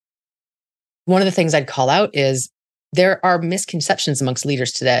One of the things I'd call out is there are misconceptions amongst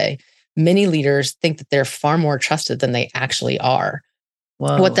leaders today. Many leaders think that they're far more trusted than they actually are.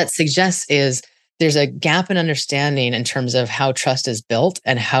 Whoa. What that suggests is there's a gap in understanding in terms of how trust is built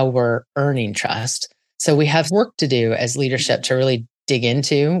and how we're earning trust. So we have work to do as leadership to really dig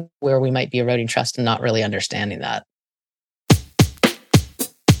into where we might be eroding trust and not really understanding that.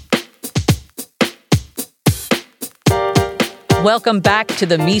 Welcome back to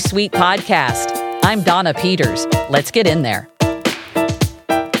the Me Suite podcast. I'm Donna Peters. Let's get in there.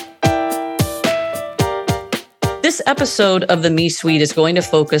 This episode of the Me Suite is going to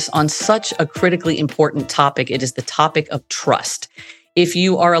focus on such a critically important topic. It is the topic of trust. If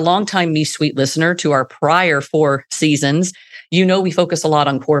you are a longtime Me Suite listener to our prior 4 seasons, you know we focus a lot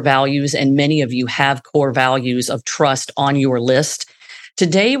on core values, and many of you have core values of trust on your list.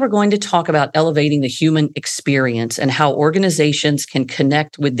 Today, we're going to talk about elevating the human experience and how organizations can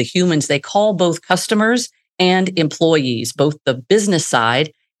connect with the humans they call both customers and employees, both the business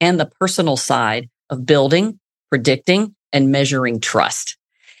side and the personal side of building, predicting, and measuring trust.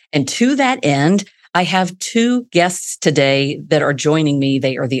 And to that end, I have 2 guests today that are joining me.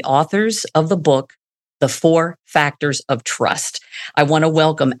 They are the authors of the book, The 4 Factors of Trust. I want to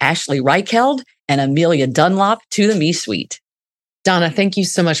welcome Ashley Reichheld and Amelia Dunlop to the Me Suite. Donna, thank you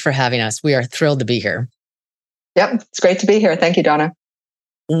so much for having us. We are thrilled to be here. Yep, it's great to be here. Thank you, Donna.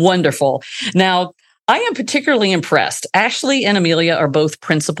 Wonderful. Now, I am particularly impressed. Ashley and Amelia are both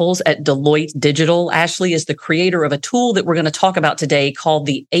principals at Deloitte Digital. Ashley is the creator of a tool that we're going to talk about today called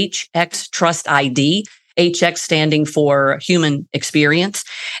the HX Trust ID, HX standing for Human Experience,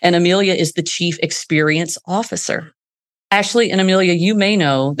 and Amelia is the Chief Experience Officer. Ashley and Amelia, you may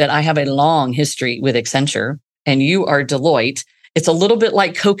know that I have a long history with Accenture, and you are Deloitte. It's a little bit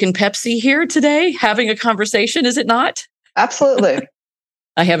like Coke and Pepsi here today, having a conversation, is it not? Absolutely.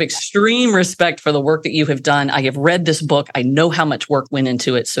 I have extreme respect for the work that you have done. I have read this book. I know how much work went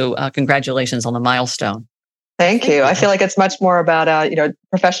into it. So congratulations on the milestone. Thank you. I feel like it's much more about,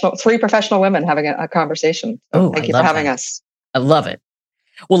 3 professional women having a conversation. So thank you for having us. I love it.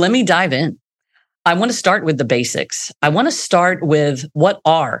 Well, let me dive in. I want to start with the basics. I want to start with what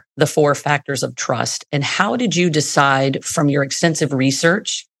are the 4 factors of trust and how did you decide from your extensive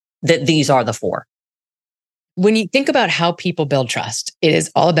research that these are the 4? When you think about how people build trust, it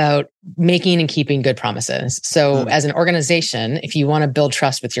is all about making and keeping good promises. So as an organization, if you want to build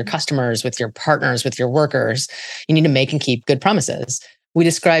trust with your customers, with your partners, with your workers, you need to make and keep good promises. We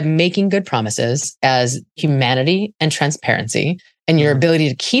describe making good promises as humanity and transparency, and your ability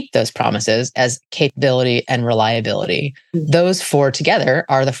to keep those promises as capability and reliability. Those 4 together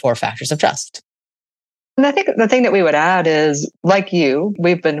are the 4 factors of trust. And I think the thing that we would add is, like you,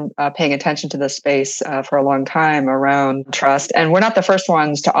 we've been paying attention to this space for a long time around trust. And we're not the first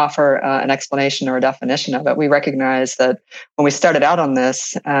ones to offer an explanation or a definition of it. We recognize that when we started out on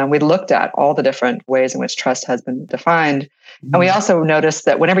this, we looked at all the different ways in which trust has been defined. And we also noticed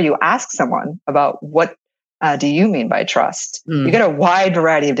that whenever you ask someone about what do you mean by trust, you get a wide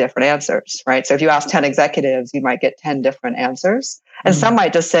variety of different answers, right? So if you ask 10 executives, you might get 10 different answers. And some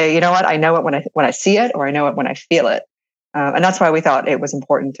might just say, you know what, I know it when I see it, or I know it when I feel it. And that's why we thought it was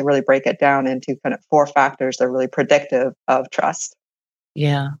important to really break it down into kind of 4 factors that are really predictive of trust.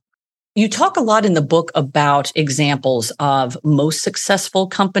 Yeah. You talk a lot in the book about examples of most successful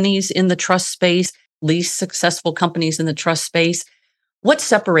companies in the trust space, least successful companies in the trust space. What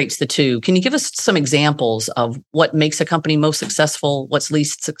separates the 2? Can you give us some examples of what makes a company most successful, what's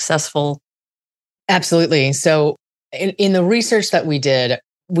least successful? Absolutely. So in the research that we did,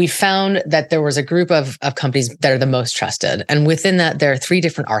 we found that there was a group of companies that are the most trusted. And within that, there are 3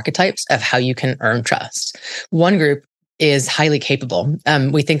 different archetypes of how you can earn trust. One group is highly capable.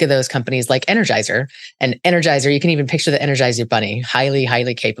 We think of those companies like Energizer. And Energizer, you can even picture the Energizer bunny, highly,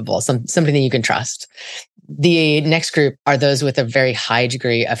 highly capable, something that you can trust. The next group are those with a very high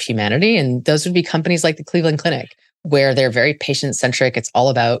degree of humanity. And those would be companies like the Cleveland Clinic, where they're very patient-centric. It's all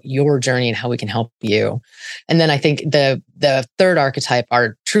about your journey and how we can help you. And then I think the 3rd archetype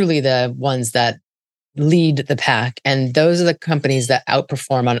are truly the ones that lead the pack. And those are the companies that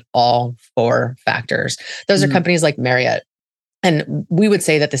outperform on all 4 factors. Those are companies like Marriott. And we would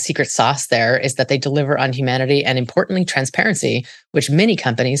say that the secret sauce there is that they deliver on humanity and, importantly, transparency, which many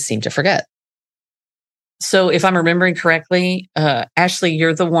companies seem to forget. So if I'm remembering correctly, Ashley,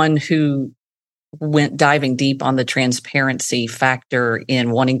 you're the one who went diving deep on the transparency factor in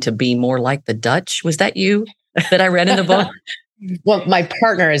wanting to be more like the Dutch. Was that you that I read in the book? Well, my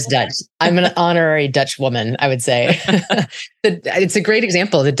partner is Dutch. I'm an honorary Dutch woman, I would say. It's a great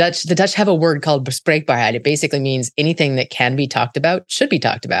example. The Dutch have a word called bespreekbaarheid. It basically means anything that can be talked about should be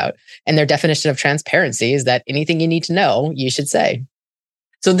talked about. And their definition of transparency is that anything you need to know, you should say.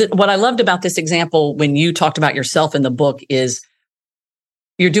 So what I loved about this example when you talked about yourself in the book is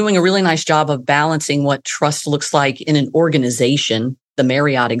you're doing a really nice job of balancing what trust looks like in an organization, the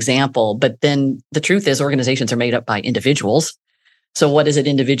Marriott example. But then the truth is organizations are made up by individuals. So what is it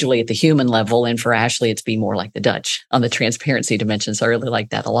individually at the human level? And for Ashley, it's be more like the Dutch on the transparency dimension. So I really like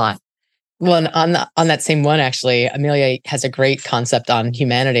that a lot. Well, and on that same one, actually, Amelia has a great concept on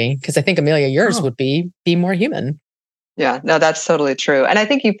humanity, because I think, Amelia, yours would be more human. Yeah, no, that's totally true. And I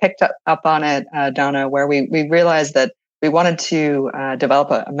think you picked up on it, Donna, where we realized that we wanted to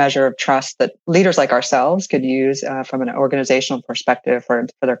develop a measure of trust that leaders like ourselves could use from an organizational perspective for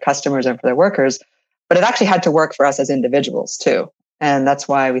their customers and for their workers. But it actually had to work for us as individuals too. And that's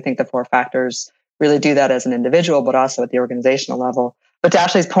why we think the 4 factors really do that as an individual, but also at the organizational level. But to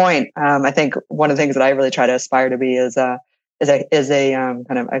Ashley's point, I think one of the things that I really try to aspire to be is a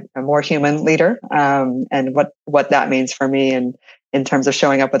kind of a more human leader, and what that means for me, and in terms of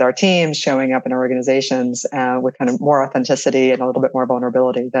showing up with our teams, showing up in our organizations with kind of more authenticity and a little bit more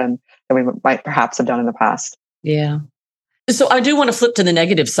vulnerability than we might perhaps have done in the past. Yeah. So I do want to flip to the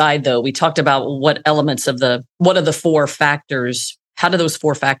negative side, though. We talked about what are the 4 factors? How do those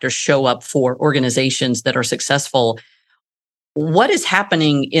 4 factors show up for organizations that are successful? What is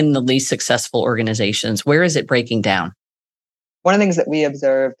happening in the least successful organizations? Where is it breaking down? One of the things that we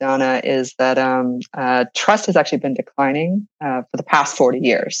observed, Donna, is that trust has actually been declining for the past 40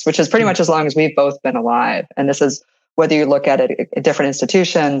 years, which is pretty much as long as we've both been alive. And this is whether you look at it at different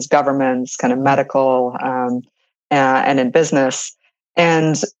institutions, governments, kind of medical, and in business.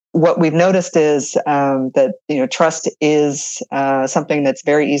 And what we've noticed is that trust is something that's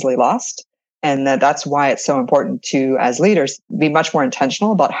very easily lost, and that's why it's so important to, as leaders, be much more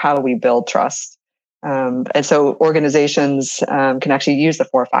intentional about how we build trust. And so organizations can actually use the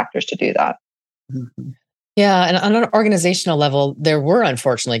 4 factors to do that. Mm-hmm. Yeah. And on an organizational level, there were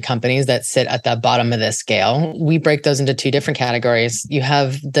unfortunately companies that sit at the bottom of this scale. We break those into 2 different categories. You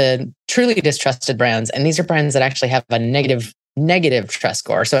have the truly distrusted brands, and these are brands that actually have a negative trust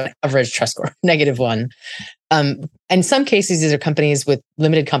score. So an average trust score, -1. In some cases, these are companies with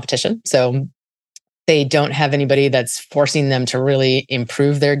limited competition. So they don't have anybody that's forcing them to really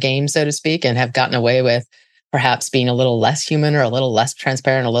improve their game, so to speak, and have gotten away with perhaps being a little less human or a little less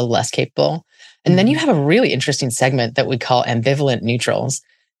transparent, a little less capable. And then you have a really interesting segment that we call ambivalent neutrals.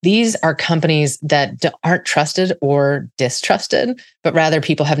 These are companies that aren't trusted or distrusted, but rather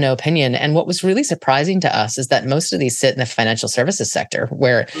people have no opinion. And what was really surprising to us is that most of these sit in the financial services sector,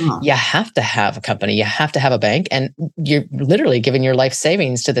 where you have to have a company, you have to have a bank, and you're literally giving your life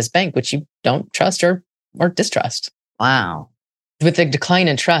savings to this bank, which you don't trust or distrust. Wow. With the decline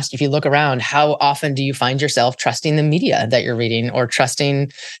in trust, if you look around, how often do you find yourself trusting the media that you're reading, or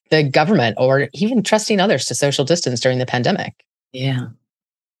trusting the government, or even trusting others to social distance during the pandemic? Yeah.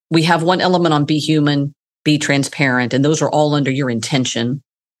 We have one element on be human, be transparent, and those are all under your intention.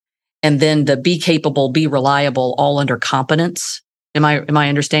 And then the be capable, be reliable, all under competence. Am I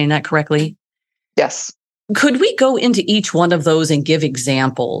understanding that correctly? Yes. Could we go into each one of those and give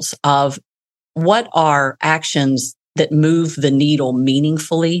examples of what are actions that move the needle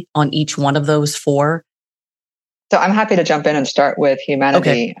meaningfully on each one of those 4? So I'm happy to jump in and start with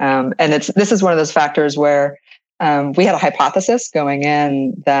humanity. Okay. And this is one of those factors where we had a hypothesis going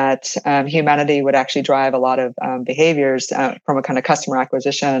in that humanity would actually drive a lot of behaviors from a kind of customer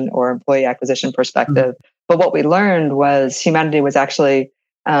acquisition or employee acquisition perspective. Mm-hmm. But what we learned was humanity was actually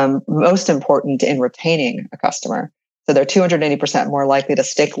most important in retaining a customer. So they're 280% more likely to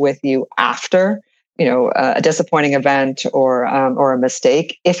stick with you after a disappointing event or a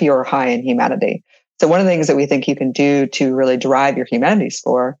mistake if you're high in humanity. So one of the things that we think you can do to really drive your humanity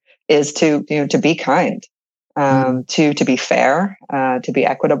score is to be kind, to be fair, to be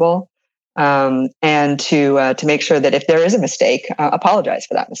equitable, and to make sure that if there is a mistake, apologize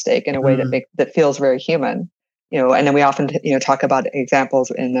for that mistake in a way that feels very human. And then we often talk about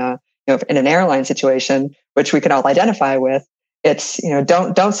examples in in an airline situation, which we can all identify with. It's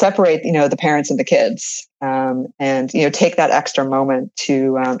don't separate the parents and the kids, and take that extra moment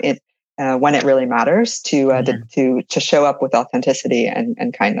to when it really matters to show up with authenticity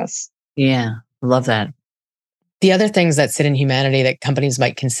and kindness. Yeah, love that. The other things that sit in humanity that companies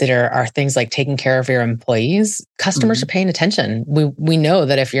might consider are things like taking care of your employees. Customers are paying attention. We know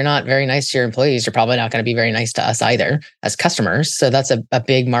that if you're not very nice to your employees, you're probably not going to be very nice to us either as customers. So that's a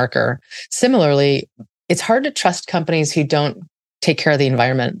big marker. Similarly, it's hard to trust companies who don't take care of the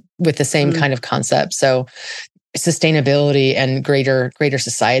environment with the same kind of concept. So sustainability and greater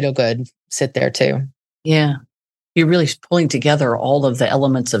societal good sit there too. Yeah. You're really pulling together all of the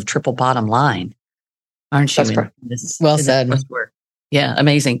elements of triple bottom line, aren't you? Well said. Yeah,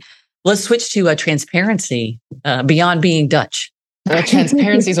 amazing. Let's switch to transparency beyond being Dutch. Well,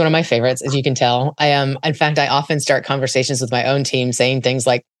 transparency is one of my favorites, as you can tell. In fact, I often start conversations with my own team saying things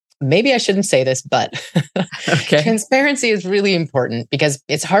like, maybe I shouldn't say this, but transparency is really important because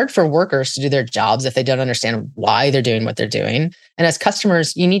it's hard for workers to do their jobs if they don't understand why they're doing what they're doing. And as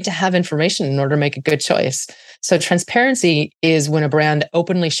customers, you need to have information in order to make a good choice. So transparency is when a brand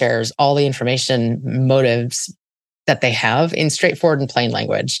openly shares all the information, motives that they have in straightforward and plain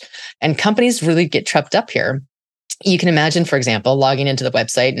language. And companies really get tripped up here. You can imagine, for example, logging into the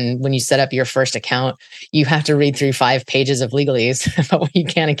website, and when you set up your first account, you have to read through 5 pages of legalese about what you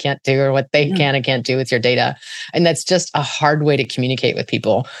can and can't do, or what they can and can't do with your data. And that's just a hard way to communicate with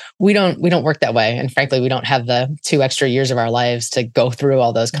people. We don't work that way. And frankly, we don't have the 2 extra years of our lives to go through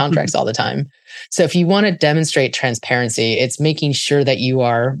all those contracts all the time. So if you want to demonstrate transparency, it's making sure that you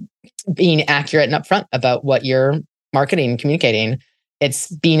are being accurate and upfront about what you're marketing and communicating. It's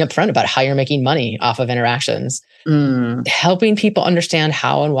being upfront about how you're making money off of interactions, helping people understand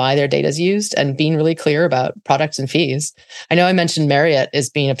how and why their data is used, and being really clear about products and fees. I know I mentioned Marriott as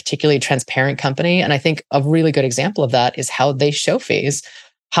being a particularly transparent company, and I think a really good example of that is how they show fees.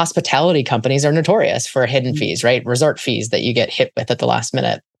 Hospitality companies are notorious for hidden fees, right? Resort fees that you get hit with at the last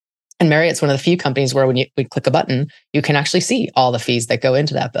minute. And Marriott's one of the few companies where when we click a button, you can actually see all the fees that go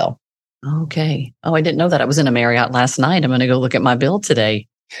into that bill. Okay. Oh, I didn't know that. I was in a Marriott last night. I'm going to go look at my bill today.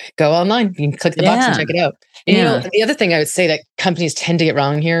 Go online. You can click the box and check it out. And the other thing I would say that companies tend to get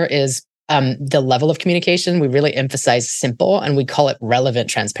wrong here is the level of communication. We really emphasize simple, and we call it relevant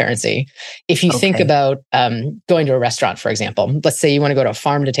transparency. If you think about going to a restaurant, for example, let's say you want to go to a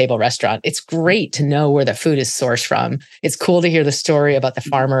farm-to-table restaurant. It's great to know where the food is sourced from. It's cool to hear the story about the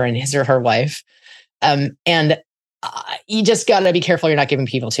farmer and his or her wife. You just got to be careful you're not giving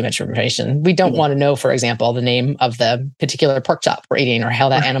people too much information. We don't want to know, for example, the name of the particular pork chop we're eating or how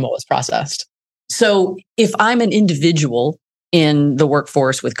that animal was processed. So if I'm an individual in the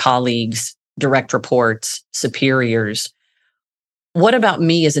workforce with colleagues, direct reports, superiors, what about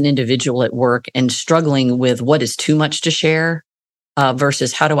me as an individual at work and struggling with what is too much to share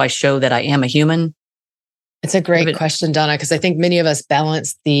versus how do I show that I am a human? It's a great question, Donna, because I think many of us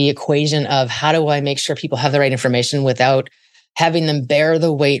balance the equation of how do I make sure people have the right information without having them bear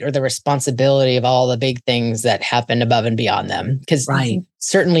the weight or the responsibility of all the big things that happen above and beyond them. Because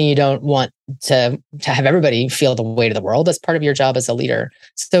certainly you don't want to have everybody feel the weight of the world. That's part of your job as a leader.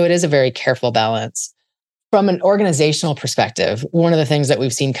 So it is a very careful balance. From an organizational perspective, one of the things that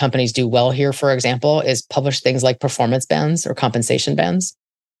we've seen companies do well here, for example, is publish things like performance bands or compensation bands.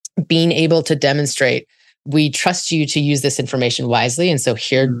 Being able to demonstrate, we trust you to use this information wisely. And so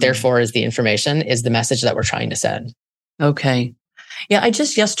here, therefore, is the information, is the message that we're trying to send. Okay. Yeah, I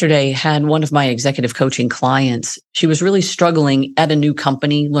just yesterday had one of my executive coaching clients. She was really struggling at a new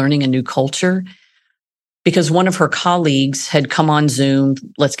company, learning a new culture, because one of her colleagues had come on Zoom,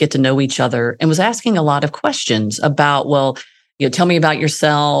 let's get to know each other, and was asking a lot of questions about, well, tell me about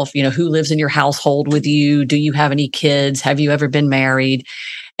yourself, who lives in your household with you? Do you have any kids? Have you ever been married?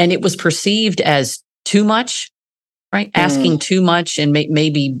 And it was perceived as too much, right? Asking too much and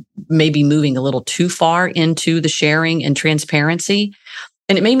maybe moving a little too far into the sharing and transparency.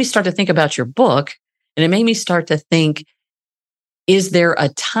 And it made me start to think about your book. And it made me start to think, is there a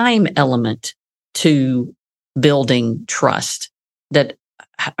time element to building trust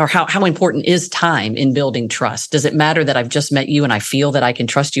or how important is time in building trust? Does it matter that I've just met you and I feel that I can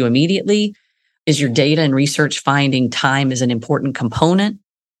trust you immediately? Is your data and research finding time is an important component?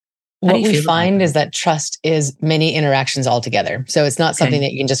 What we find is that trust is many interactions altogether. So it's not something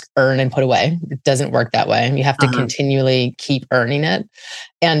that you can just earn and put away. It doesn't work that way. You have to continually keep earning it.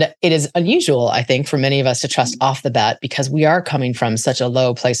 And it is unusual, I think, for many of us to trust off the bat because we are coming from such a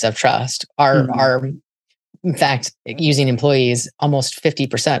low place of trust. In fact, using employees, almost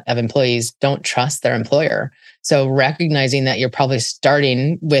 50% of employees don't trust their employer. So recognizing that you're probably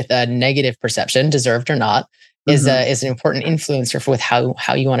starting with a negative perception, deserved or not, is an important influencer with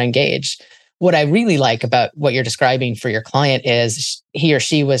how you want to engage. What I really like about what you're describing for your client is he or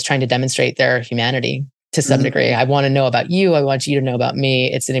she was trying to demonstrate their humanity to some degree. I want to know about you. I want you to know about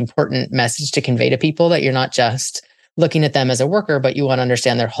me. It's an important message to convey to people that you're not just looking at them as a worker, but you want to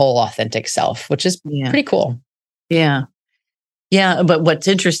understand their whole authentic self, which is pretty cool. Yeah. Yeah. But what's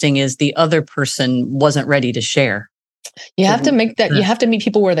interesting is the other person wasn't ready to share. You have to make that, you have to meet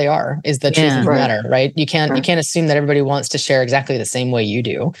people where they are, is the truth of the Right. matter, right? You can't assume that everybody wants to share exactly the same way you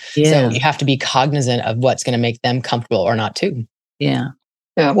do. So you have to be cognizant of what's going to make them comfortable or not too. Yeah.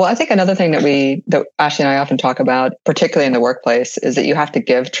 Yeah. Well, I think another thing that Ashley and I often talk about, particularly in the workplace, is that you have to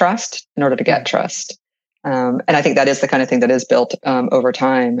give trust in order to get trust. And I think that is the kind of thing that is built over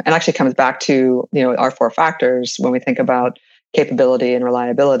time, and actually comes back to, our 4 factors when we think about capability and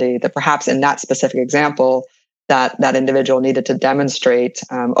reliability. That perhaps in that specific example, that individual needed to demonstrate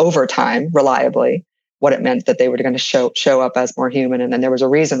over time reliably what it meant that they were going to show up as more human, and then there was a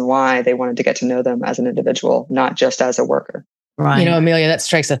reason why they wanted to get to know them as an individual, not just as a worker. Right. Amelia, that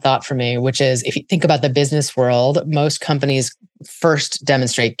strikes a thought for me, which is, if you think about the business world, most companies first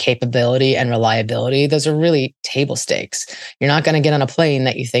demonstrate capability and reliability. Those are really table stakes. You're not going to get on a plane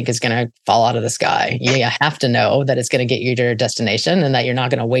that you think is going to fall out of the sky. You have to know that it's going to get you to your destination, and that you're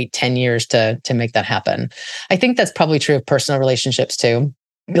not going to wait 10 years to make that happen. I think that's probably true of personal relationships too.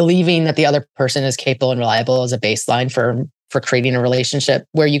 Believing that the other person is capable and reliable is a baseline for creating a relationship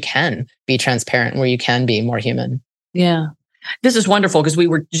where you can be transparent, where you can be more human. Yeah. This is wonderful, because we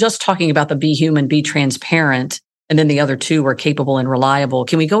were just talking about the be human, be transparent, and then the other 2 were capable and reliable.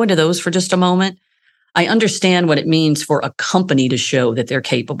 Can we go into those for just a moment? I understand what it means for a company to show that they're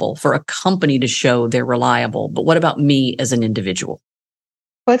capable, for a company to show they're reliable. But what about me as an individual?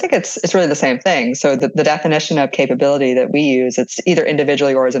 Well, I think it's really the same thing. So the definition of capability that we use, it's either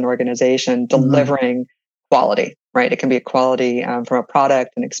individually or as an organization delivering quality, right? It can be a quality from a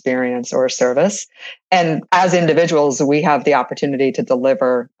product, an experience, or a service. And as individuals, we have the opportunity to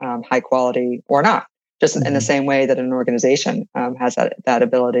deliver high quality or not, just in the same way that an organization has that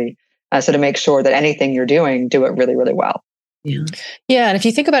ability. So to make sure that anything you're doing, do it really, really well. Yeah. And if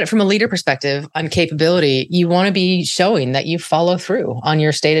you think about it from a leader perspective on capability, you want to be showing that you follow through on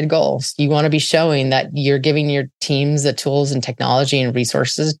your stated goals. You want to be showing that you're giving your teams the tools and technology and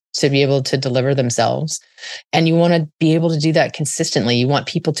resources to be able to deliver themselves. And you want to be able to do that consistently. You want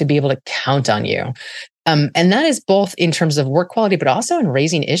people to be able to count on you. And that is both in terms of work quality, but also in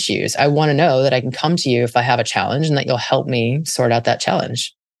raising issues. I want to know that I can come to you if I have a challenge, and that you'll help me sort out that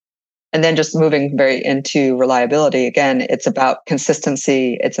challenge. And then just moving very into reliability, again, it's about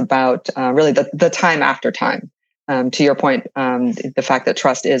consistency. It's about really the time after time. To your point, the fact that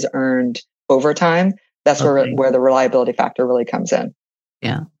trust is earned over time, that's where the reliability factor really comes in.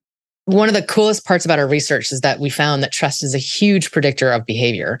 Yeah. One of the coolest parts about our research is that we found that trust is a huge predictor of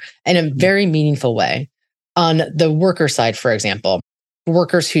behavior in a very meaningful way. On the worker side, for example,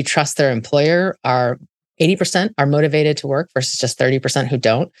 workers who trust their employer are 80% are motivated to work versus just 30% who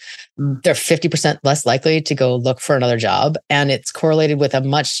don't. They're 50% less likely to go look for another job. And it's correlated with a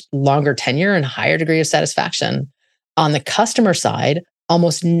much longer tenure and higher degree of satisfaction. On the customer side,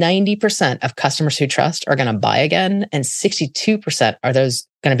 almost 90% of customers who trust are going to buy again, and 62% are those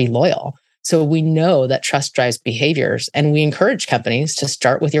going to be loyal. So we know that trust drives behaviors, and we encourage companies to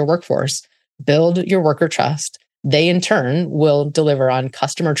start with your workforce, build your worker trust. They in turn will deliver on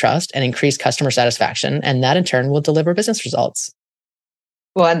customer trust and increase customer satisfaction, and that in turn will deliver business results.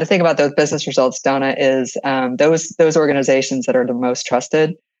 Well, and the thing about those business results, Donna, is those organizations that are the most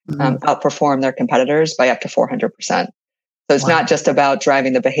trusted outperform their competitors by up to 400%. So it's not just about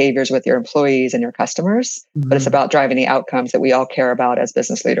driving the behaviors with your employees and your customers, but it's about driving the outcomes that we all care about as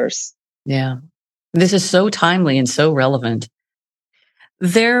business leaders. Yeah. This is so timely and so relevant.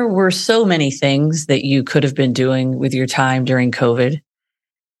 There were so many things that you could have been doing with your time during COVID,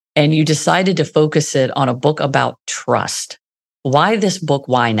 and you decided to focus it on a book about trust. Why this book?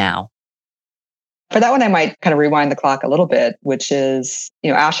 Why now? For that one, I might kind of rewind the clock a little bit, which is,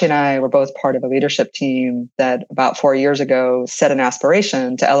 Ashley and I were both part of a leadership team that about 4 years ago set an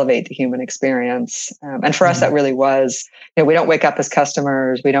aspiration to elevate the human experience. And for us, that really was, we don't wake up as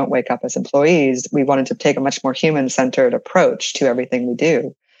customers. We don't wake up as employees. We wanted to take a much more human-centered approach to everything we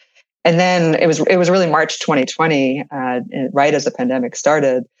do. And then it was really March 2020, right as the pandemic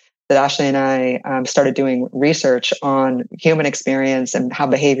started, that Ashley and I started doing research on human experience and how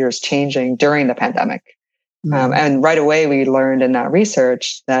behavior is changing during the pandemic. And right away, we learned in that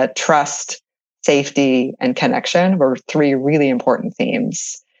research that trust, safety, and connection were 3 really important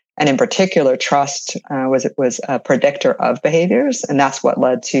themes. And in particular, trust was a predictor of behaviors. And that's what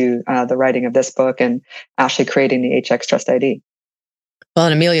led to the writing of this book and Ashley creating the HX Trust ID. Well,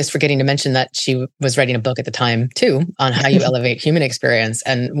 and Amelia's forgetting to mention that she was writing a book at the time too on how you elevate human experience.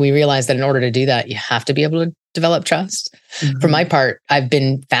 And we realized that in order to do that, you have to be able to develop trust. For my part, I've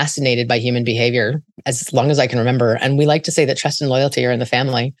been fascinated by human behavior as long as I can remember. And we like to say that trust and loyalty are in the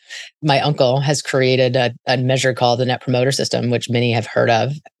family. My uncle has created a measure called the Net Promoter System, which many have heard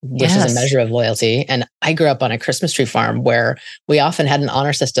of, which is a measure of loyalty. And I grew up on a Christmas tree farm where we often had an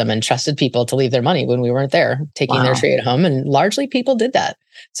honor system and trusted people to leave their money when we weren't there, taking their tree at home. And largely people did that.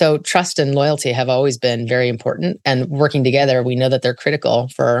 So trust and loyalty have always been very important. And working together, we know that they're critical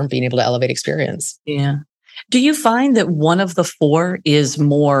for being able to elevate experience. Yeah. Do you find that one of the four is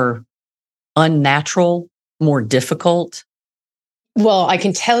more unnatural, more difficult? Well, I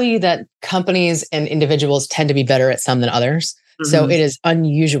can tell you that companies and individuals tend to be better at some than others. So it is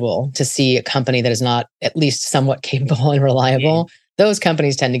unusual to see a company that is not at least somewhat capable and reliable. Those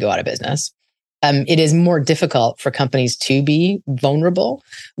companies tend to go out of business. It is more difficult for companies to be vulnerable.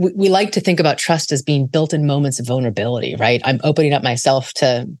 We like to think about trust as being built in moments of vulnerability, right? I'm opening up myself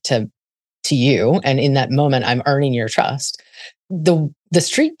to you, and in that moment, I'm earning your trust. The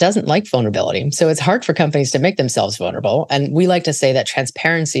street doesn't like vulnerability, so it's hard for companies to make themselves vulnerable. And we like to say that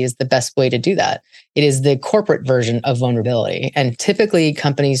transparency is the best way to do that. It is the corporate version of vulnerability, and typically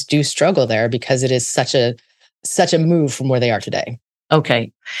companies do struggle there because it is such a move from where they are today.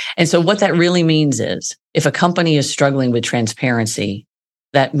 Okay. And so what that really means is if a company is struggling with transparency,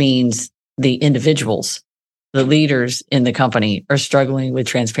 that means the individuals, the leaders in the company are struggling with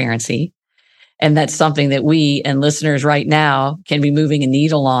transparency. And that's something that we and listeners right now can be moving a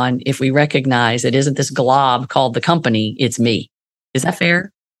needle on if we recognize it isn't this glob called the company, it's me. Is that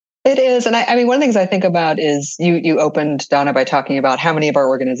fair? It is. And I mean, one of the things I think about is you opened, Donna, by talking about how many of our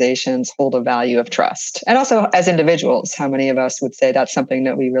organizations hold a value of trust. And also as individuals, how many of us would say that's something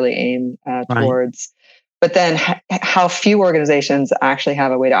that we really aim towards. But then how few organizations actually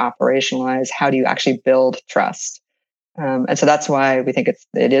have a way to operationalize how do you actually build trust. And so that's why we think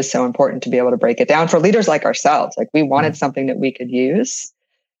it is so important to be able to break it down for leaders like ourselves. Like we wanted something that we could use.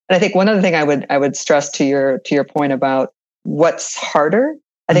 And I think one other thing I would stress to your point about what's harder,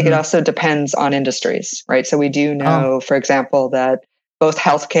 I think it also depends on industries, right? So we do know, for example, that both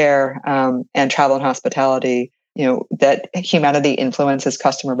healthcare and travel and hospitality, that humanity influences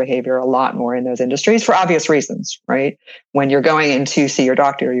customer behavior a lot more in those industries for obvious reasons, right? When you're going in to see your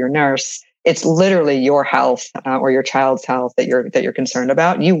doctor or your nurse, it's literally your health or your child's health that you're concerned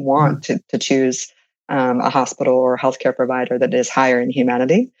about. You want to choose a hospital or healthcare provider that is higher in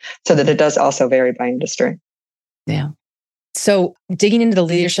humanity, so that it does also vary by industry. Yeah. So digging into the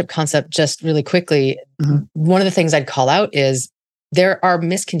leadership concept just really quickly, one of the things I'd call out is there are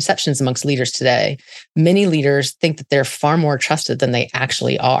misconceptions amongst leaders today. Many leaders think that they're far more trusted than they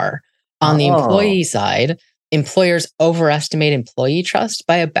actually are. On the employee side, employers overestimate employee trust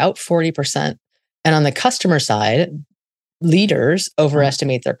by about 40%. And on the customer side, leaders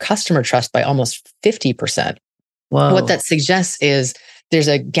overestimate their customer trust by almost 50%. Whoa. What that suggests is there's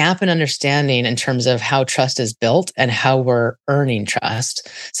a gap in understanding in terms of how trust is built and how we're earning trust.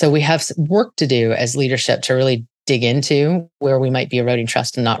 So we have work to do as leadership to really dig into where we might be eroding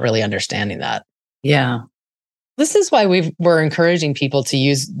trust and not really understanding that. Yeah. This is why we're encouraging people to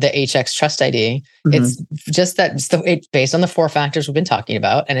use the HX Trust ID. It's just that it's based on the 4 factors we've been talking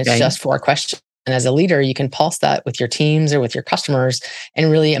about, and it's just 4 questions. And as a leader, you can pulse that with your teams or with your customers and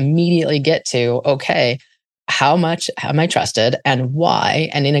really immediately get to, okay, how much am I trusted and why?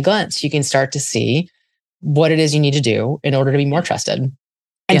 And in a glance, you can start to see what it is you need to do in order to be more trusted.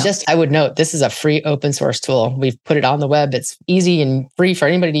 And I would note, this is a free open source tool. We've put it on the web. It's easy and free for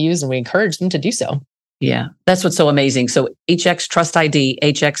anybody to use, and we encourage them to do so. Yeah, that's what's so amazing. So HX Trust ID,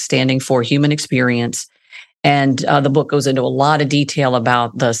 HX standing for human experience. And the book goes into a lot of detail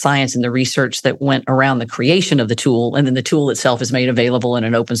about the science and the research that went around the creation of the tool. And then the tool itself is made available in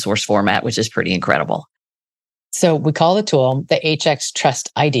an open source format, which is pretty incredible. So we call the tool the HX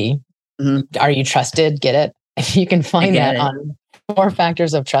Trust ID. Are you trusted? Get it? You can find that on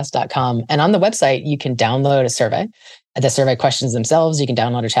 4factorsoftrust.com. And on the website, you can download a survey. The survey questions themselves, you can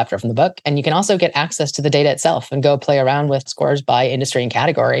download a chapter from the book, and you can also get access to the data itself and go play around with scores by industry and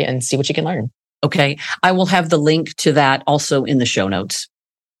category and see what you can learn. Okay. I will have the link to that also in the show notes.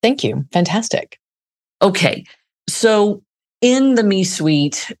 Thank you. Fantastic. Okay. So in the Me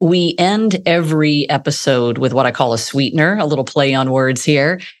Suite, we end every episode with what I call a sweetener, a little play on words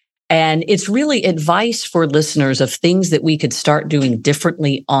here. And it's really advice for listeners of things that we could start doing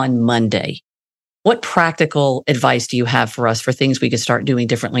differently on Monday. What practical advice do you have for us for things we could start doing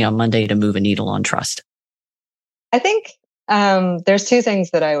differently on Monday to move a needle on trust? I think there's 2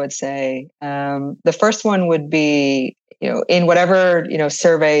 things that I would say. The first one would be, in whatever,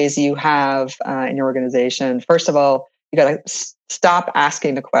 surveys you have in your organization, first of all, you got to stop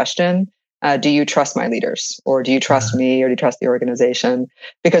asking the question, do you trust my leaders, or do you trust me, or do you trust the organization?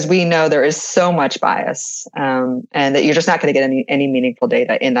 Because we know there is so much bias, and that you're just not going to get any meaningful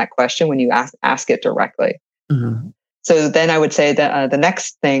data in that question when you ask it directly. Mm-hmm. So then I would say that the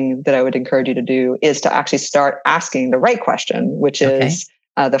next thing that I would encourage you to do is to actually start asking the right question, which is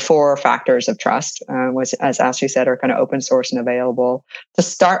the 4 factors of trust, which, as Ashley said, are kind of open source and available, to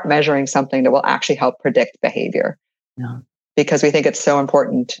start measuring something that will actually help predict behavior. Yeah. Because we think it's so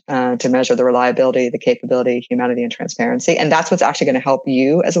important to measure the reliability, the capability, humanity, and transparency. And that's what's actually going to help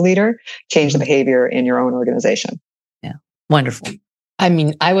you as a leader change the behavior in your own organization. Yeah. Wonderful. I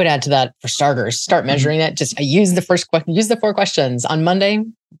mean, I would add to that, for starters, start measuring it. Just use the 4 questions. On Monday,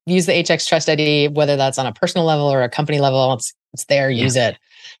 use the HX Trust ID, whether that's on a personal level or a company level, it's there, use it.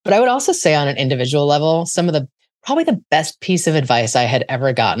 But I would also say on an individual level, probably the best piece of advice I had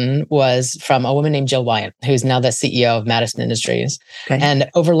ever gotten was from a woman named Jill Wyant, who's now the CEO of Madison Industries. Okay.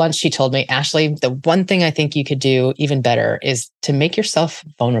 And over lunch, she told me, Ashley, the one thing I think you could do even better is to make yourself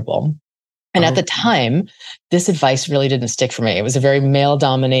vulnerable. And at the time, this advice really didn't stick for me. It was a very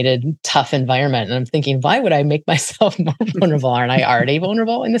male-dominated, tough environment. And I'm thinking, why would I make myself more vulnerable? Aren't I already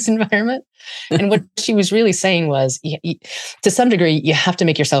vulnerable in this environment? And what she was really saying was, to some degree, you have to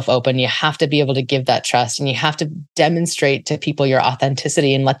make yourself open. You have to be able to give that trust. And you have to demonstrate to people your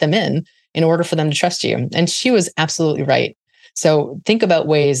authenticity and let them in order for them to trust you. And she was absolutely right. So think about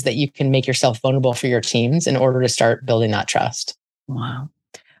ways that you can make yourself vulnerable for your teams in order to start building that trust. Wow.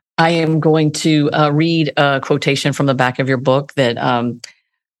 I am going to read a quotation from the back of your book that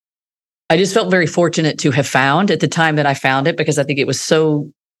I just felt very fortunate to have found at the time that I found it, because I think it was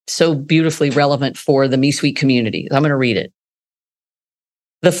so beautifully relevant for the MeSuite community. I'm going to read it.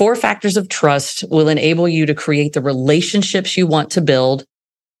 The 4 factors of trust will enable you to create the relationships you want to build,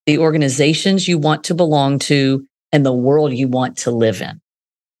 the organizations you want to belong to, and the world you want to live in.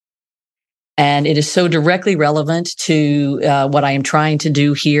 And it is so directly relevant to what I am trying to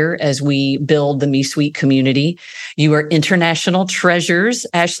do here as we build the MeSuite community. You are international treasures,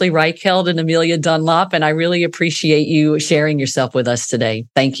 Ashley Reichheld and Amelia Dunlop, and I really appreciate you sharing yourself with us today.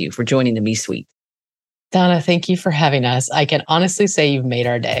 Thank you for joining the MeSuite. Donna, thank you for having us. I can honestly say you've made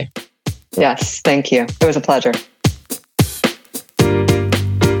our day. Yes, thank you. It was a pleasure.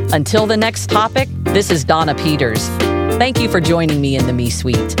 Until the next topic, this is Donna Peters. Thank you for joining me in the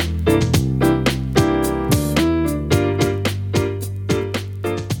MeSuite.